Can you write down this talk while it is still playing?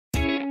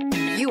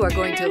You are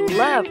going to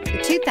love the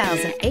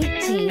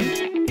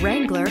 2018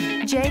 Wrangler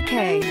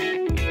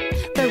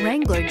JK. The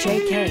Wrangler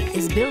JK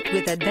is built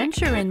with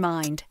adventure in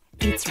mind.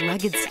 Its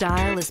rugged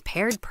style is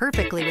paired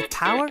perfectly with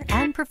power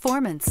and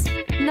performance.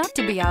 Not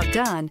to be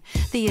outdone,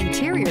 the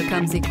interior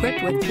comes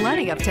equipped with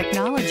plenty of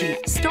technology,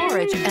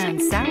 storage,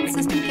 and sound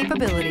system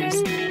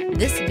capabilities.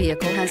 This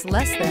vehicle has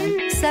less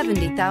than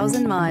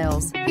 70,000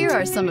 miles. Here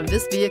are some of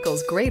this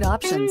vehicle's great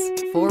options: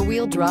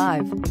 four-wheel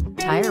drive,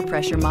 tire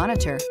pressure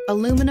monitor,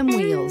 aluminum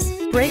wheels,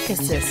 brake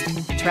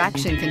assist,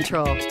 traction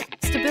control,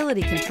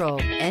 stability control,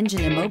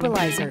 engine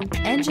immobilizer,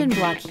 engine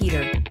block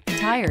heater,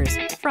 tires,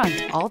 front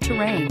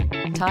all-terrain,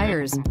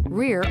 tires,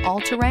 rear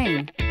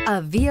all-terrain.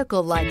 A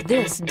vehicle like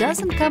this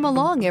doesn't come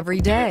along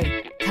every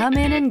day. Come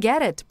in and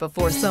get it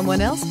before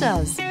someone else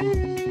does.